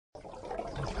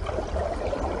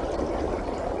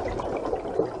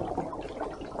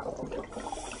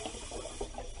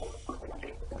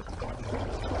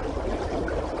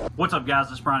What's up, guys?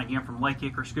 This is Brian again from Lake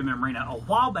Hickory Scuba and Marina. A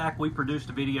while back we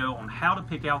produced a video on how to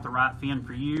pick out the right fin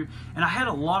for you, and I had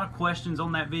a lot of questions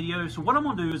on that video. So what I'm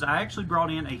going to do is I actually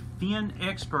brought in a fin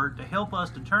expert to help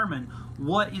us determine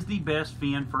what is the best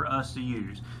fin for us to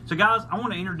use. So guys, I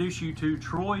want to introduce you to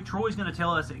Troy. Troy's going to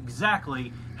tell us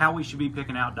exactly how we should be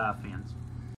picking out dive fins.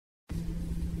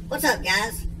 What's up,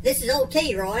 guys? This is old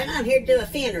T-Roy, and I'm here to do a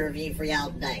fin review for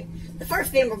y'all today. The first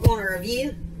fin we're going to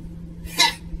review,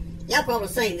 y'all probably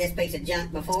seen this piece of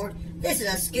junk before. This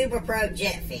is a Scuba Pro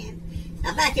jet fin.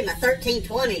 Now, back in the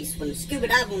 1320s, when scuba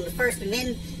diving was first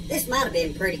invented, this might have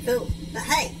been pretty cool. But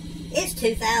hey, it's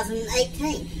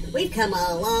 2018. We've come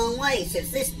a long way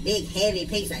since this big, heavy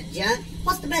piece of junk.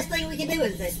 What's the best thing we can do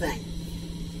with this thing?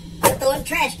 Throw it in the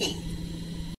trash can.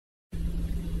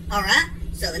 Alright,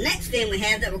 so the next fin we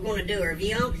have that we're going to do a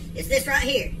review on is this right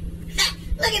here. Ha!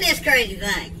 Look at this crazy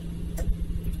thing.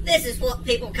 This is what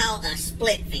people call a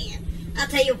split fin. I'll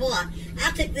tell you what, I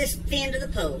took this fin to the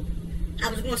pool. I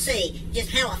was going to see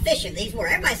just how efficient these were.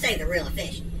 Everybody say they're real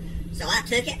efficient. So I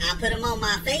took it, I put them on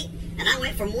my feet, and I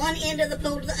went from one end of the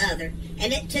pool to the other,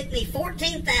 and it took me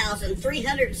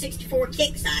 14,364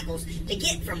 kick cycles to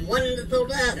get from one end of the pool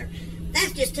to the other.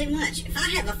 That's just too much. If I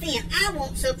have a fin, I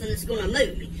want something that's going to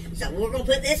move me. So we're going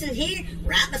to put this in here,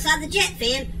 right beside the jet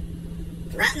fin,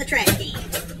 right in the trash can.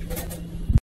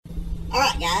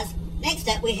 Alright guys, next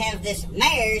up we have this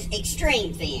Maer's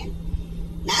Extreme fin.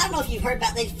 Now I don't know if you've heard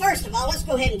about these. First of all, let's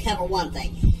go ahead and cover one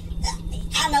thing.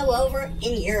 I know over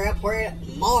in Europe where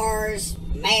Mars,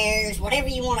 Maer's, whatever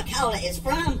you want to call it is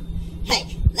from,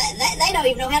 hey, they don't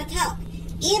even know how to talk.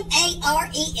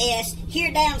 M-A-R-E-S,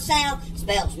 here down south,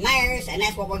 spells Maer's, and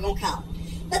that's what we're going to call it.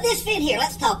 But this fin here,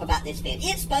 let's talk about this fin.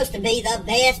 It's supposed to be the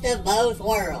best of both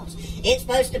worlds. It's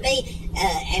supposed to be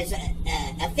as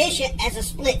efficient as a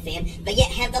split fin, but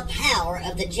yet have the power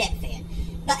of the jet fin.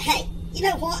 But hey, you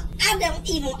know what? I wouldn't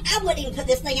even put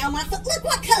this thing on my foot. Look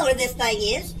what color this thing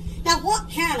is. Now,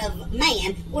 what kind of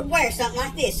man would wear something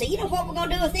like this? So you know what we're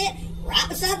going to do with it? Right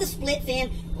beside the split fin,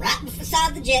 right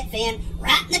beside the jet fin,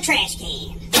 right in the trash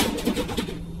can.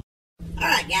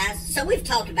 Alright guys, so we've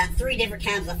talked about 3 different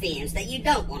kinds of fins that you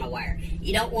don't want to wear.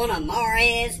 You don't want a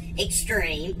Maer's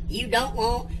Extreme, you don't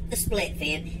want the split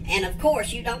fin, and of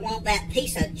course you don't want that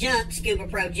piece of junk Scuba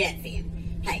Pro jet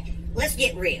fin. Hey, let's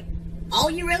get real. All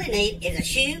you really need is a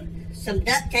shoe, some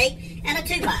duct tape, and a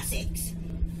 2x6.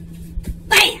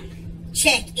 Bam!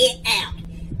 Check it out.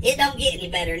 It don't get any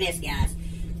better than this, guys.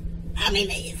 I mean,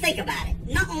 think about it.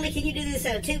 Not only can you do this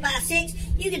in a 2x6,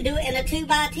 you can do it in a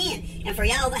 2x10. And for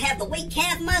y'all that have the weak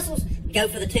calf muscles, go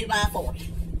for the 2x4.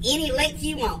 Any length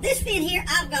you want. This fin here,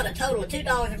 I've got a total of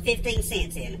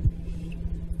 $2.15 in it.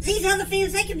 These other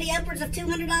fins, they can be upwards of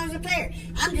 $200 a pair.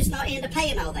 I'm just not into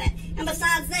paying all that. And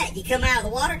besides that, you come out of the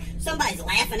water, somebody's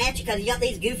laughing at you because you got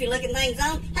these goofy looking things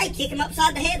on. Hey, kick them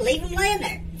upside the head, leave them laying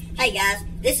there. Hey guys,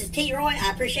 this is T-Roy.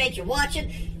 I appreciate you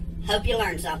watching. Hope you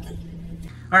learned something.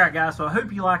 Alright guys, so I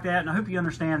hope you like that, and I hope you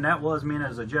understand that was meant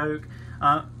as a joke.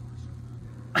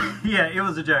 Yeah, it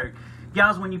was a joke.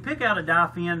 Guys, when you pick out a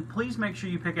dive fin, please make sure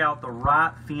you pick out the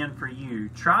right fin for you.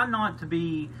 Try not to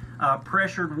be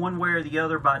pressured one way or the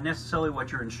other by necessarily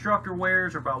what your instructor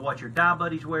wears or by what your dive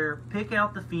buddies wear. Pick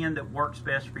out the fin that works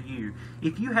best for you.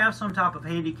 If you have some type of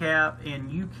handicap and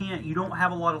you don't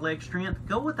have a lot of leg strength,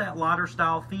 go with that lighter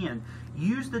style fin.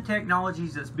 Use the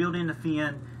technologies that's built in the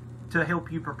fin to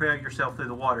help you prepare yourself through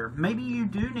the water. Maybe you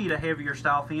do need a heavier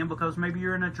style fin because maybe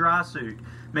you're in a dry suit.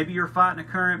 Maybe you're fighting a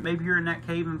current. Maybe you're in that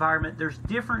cave environment. There's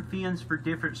different fins for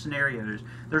different scenarios.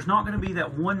 There's not going to be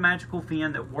that one magical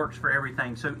fin that works for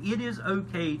everything. So it is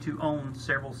okay to own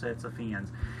several sets of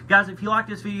fins. Guys, if you like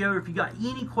this video, or if you got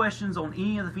any questions on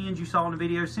any of the fins you saw in the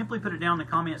video, simply put it down in the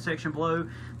comment section below.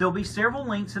 There'll be several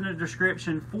links in the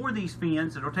description for these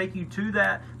fins. It'll take you to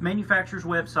that manufacturer's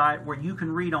website where you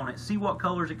can read on it, see what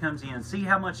colors it comes in, see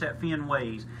how much that fin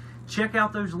weighs. Check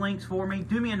out those links for me.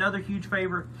 Do me another huge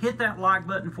favor. Hit that like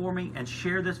button for me and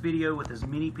share this video with as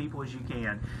many people as you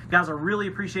can. Guys, I really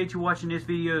appreciate you watching this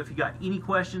video. If you got any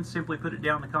questions, simply put it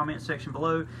down in the comment section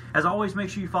below. As always, make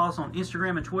sure you follow us on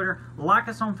Instagram and Twitter. Like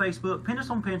us on Facebook. Pin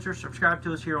us on Pinterest. Subscribe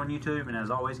to us here on YouTube. And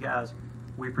as always, guys,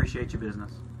 we appreciate your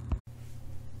business.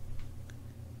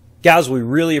 Guys, we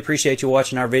really appreciate you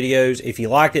watching our videos. If you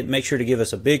liked it, make sure to give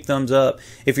us a big thumbs up.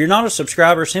 If you're not a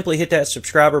subscriber, simply hit that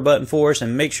subscriber button for us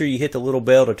and make sure you hit the little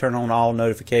bell to turn on all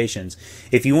notifications.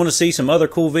 If you want to see some other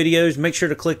cool videos, make sure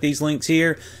to click these links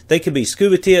here. They could be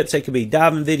scuba tips, they could be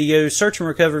diving videos, search and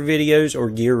recovery videos,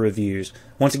 or gear reviews.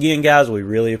 Once again, guys, we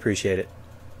really appreciate it.